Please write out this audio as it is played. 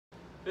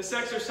This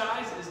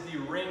exercise is the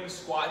ring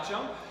squat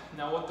jump.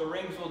 Now what the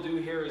rings will do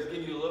here is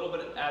give you a little bit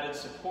of added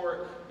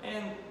support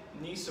and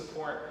knee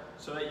support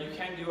so that you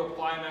can do a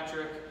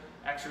plyometric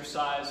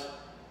exercise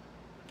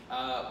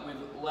with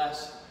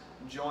less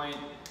joint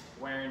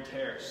wear and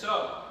tear.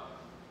 So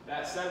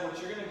that said,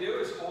 what you're going to do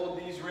is hold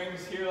these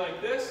rings here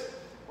like this.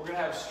 We're going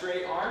to have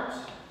straight arms.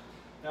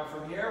 Now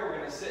from here we're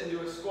going to sit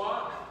into a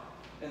squat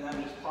and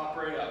then just pop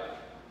right up.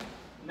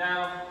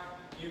 Now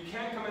you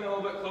can come in a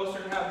little bit closer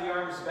and have the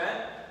arms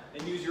bent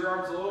and use your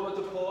arms a little bit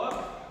to pull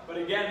up. But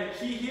again, the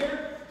key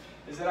here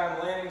is that I'm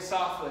landing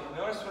softly.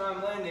 Notice when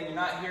I'm landing, you're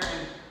not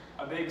hearing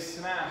a big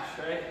smash,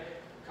 right?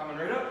 Coming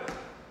right up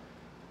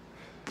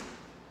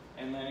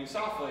and landing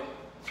softly.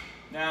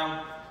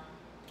 Now,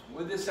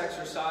 with this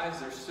exercise,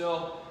 there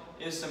still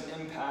is some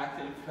impact.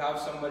 And if you have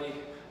somebody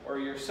or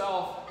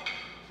yourself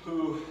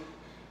who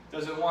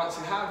doesn't want to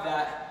have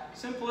that,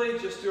 simply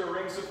just do a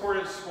ring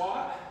supported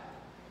squat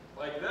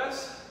like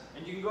this.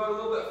 And you can go at a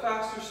little bit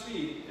faster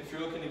speed if you're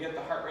looking to get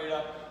the heart rate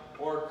up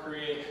or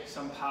create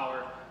some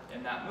power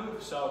in that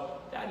move. So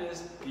that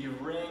is the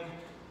ring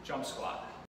jump squat.